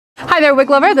Hi there, wig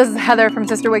lover. This is Heather from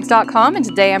CysterWigs.com, and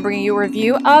today I'm bringing you a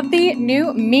review of the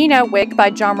new Mena wig by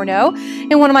Jon Renau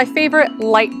in one of my favorite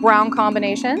light brown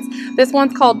combinations. This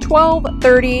one's called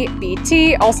 1230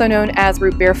 BT, also known as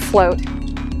Rootbeer Float.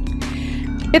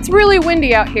 It's really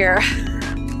windy out here,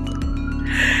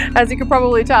 as you can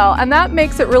probably tell, and that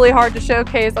makes it really hard to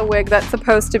showcase a wig that's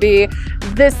supposed to be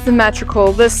this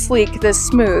symmetrical, this sleek, this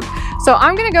smooth. So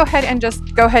I'm gonna go ahead and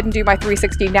do my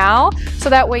 360 now, so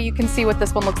that way you can see what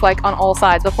this one looks like on all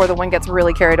sides before the wind gets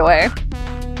really carried away.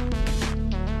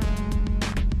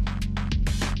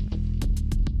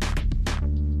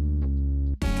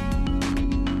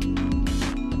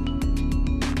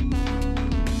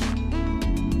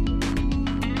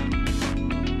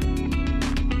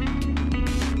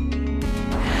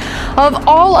 Of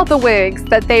all of the wigs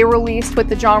that they released with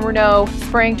the Jon Renau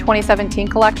Spring 2017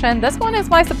 collection, this one is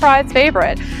my surprise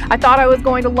favorite. I thought I was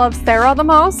going to love Sarah the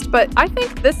most, but I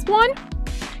think this one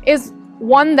is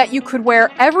one that you could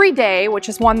wear every day, which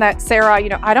is one that Sarah,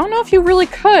 I don't know if you really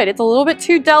could. It's a little bit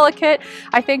too delicate.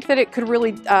 I think that it could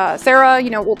really, Sarah,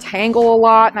 will tangle a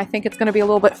lot, and I think it's going to be a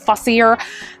little bit fussier.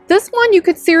 This one you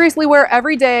could seriously wear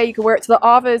every day. You could wear it to the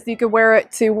office. You could wear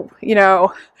it to,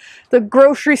 the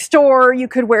grocery store. You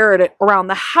could wear it around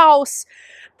the house.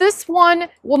 This one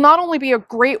will not only be a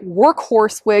great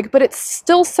workhorse wig, but it's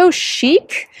still so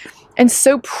chic and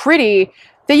so pretty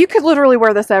that you could literally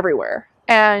wear this everywhere.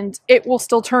 And it will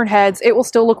still turn heads. It will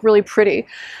still look really pretty.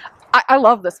 I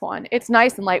love this one. It's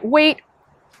nice and lightweight.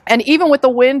 And even with the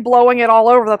wind blowing it all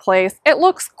over the place, it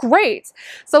looks great.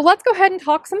 So let's go ahead and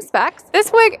talk some specs.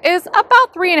 This wig is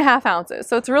about 3.5 ounces.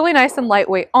 So it's really nice and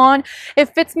lightweight on.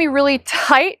 It fits me really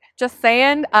tight, just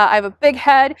saying. I have a big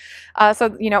head.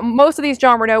 So, most of these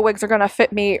Jon Renau wigs are going to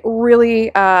fit me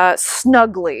really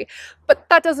snugly. But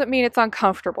that doesn't mean it's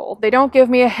uncomfortable. They don't give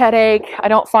me a headache. I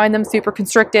don't find them super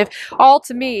constrictive. All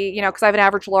to me, because I have an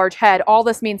average large head, all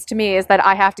this means to me is that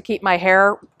I have to keep my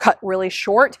hair cut really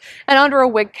short and under a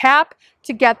wig cap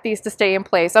to get these to stay in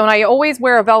place. And I always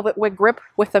wear a velvet wig grip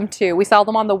with them too. We sell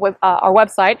them on the our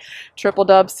website,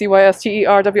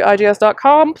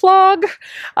 www.cysterwigs.com. Plug.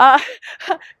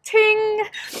 Ting.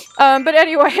 But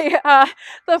anyway,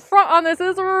 the front on this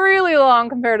is really long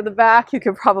compared to the back. You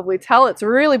can probably tell it's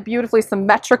really beautifully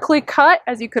symmetrically cut,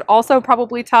 as you could also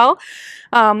probably tell.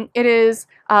 It is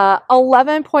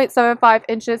 11.75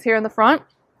 inches here in the front.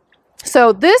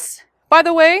 So this, by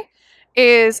the way,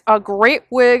 is a great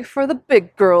wig for the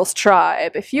big girls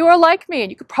tribe. If you are like me, and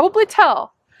you could probably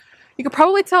tell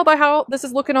by how this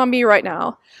is looking on me right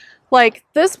now. Like,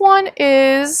 this one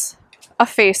is a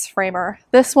face framer.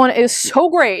 This one is so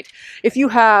great if you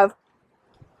have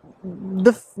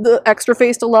the extra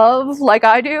face to love like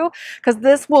I do, because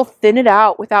this will thin it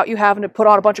out without you having to put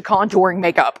on a bunch of contouring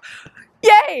makeup.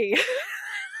 Yay!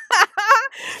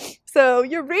 So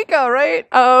eureka, right?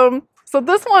 So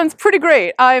this one's pretty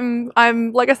great. I'm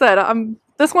like I said,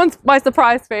 this one's my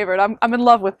surprise favorite. I'm in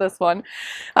love with this one.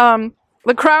 The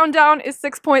crown down is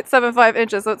 6.75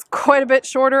 inches, so it's quite a bit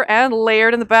shorter and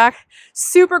layered in the back.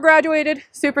 Super graduated,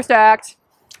 super stacked.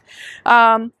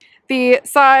 The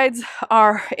sides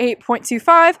are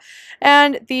 8.25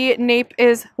 and the nape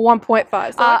is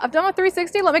 1.5. So I've done a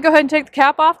 360. Let me go ahead and take the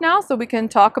cap off now so we can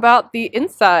talk about the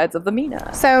insides of the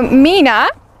Mena. So Mena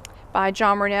by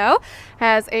Jon Renau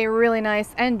has a really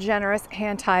nice and generous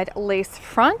hand-tied lace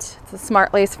front. It's a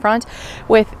smart lace front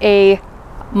with a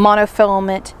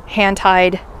monofilament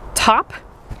hand-tied top.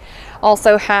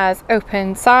 Also has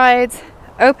open sides,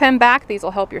 open back. These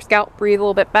will help your scalp breathe a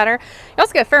little bit better. You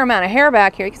also get a fair amount of hair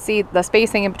back here. You can see the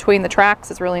spacing in between the tracks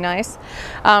is really nice.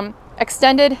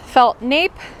 Extended felt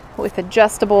nape with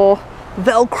adjustable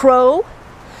Velcro.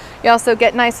 You also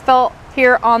get nice felt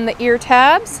here on the ear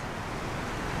tabs.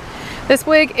 This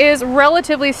wig is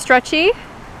relatively stretchy.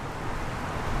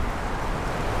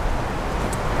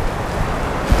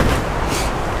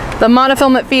 The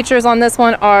monofilament features on this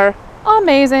one are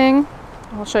amazing.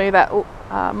 I'll show you that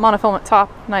monofilament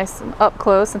top nice and up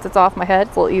close since it's off my head.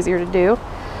 It's a little easier to do.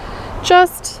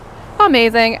 Just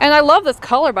amazing. And I love this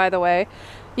color, by the way.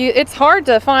 It's hard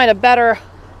to find a better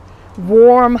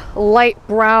warm light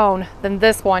brown than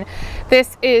this one.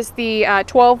 This is the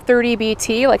 1230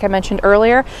 BT, like I mentioned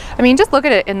earlier. I mean, just look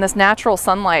at it in this natural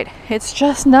sunlight. It's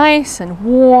just nice and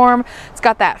warm. It's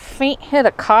got that faint hit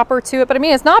of copper to it, but I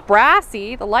mean, it's not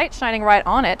brassy. The light's shining right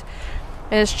on it.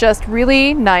 And it's just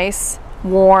really nice,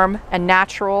 warm, and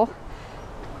natural,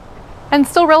 and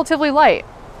still relatively light.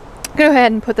 Go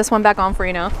ahead and put this one back on for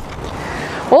you now.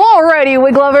 Alrighty,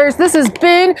 wig lovers, this has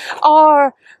been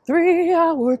our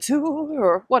 3-hour tour,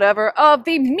 or whatever, of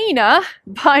the Mena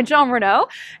by Jon Renau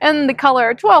in the color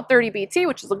 1230 BT,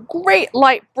 which is a great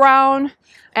light brown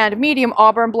and medium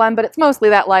auburn blend, but it's mostly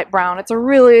that light brown. It's a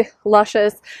really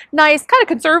luscious, nice, kind of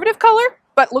conservative color,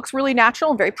 but looks really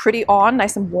natural and very pretty on,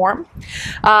 nice and warm.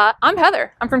 I'm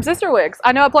Heather. I'm from CysterWigs.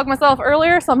 I know I plugged myself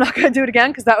earlier, so I'm not going to do it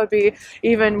again because that would be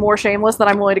even more shameless than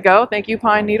I'm willing to go. Thank you,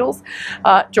 Pine Needles,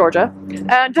 Georgia.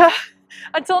 And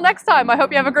until next time, I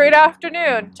hope you have a great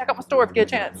afternoon. Check out my store if you get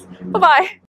a chance. Bye-bye.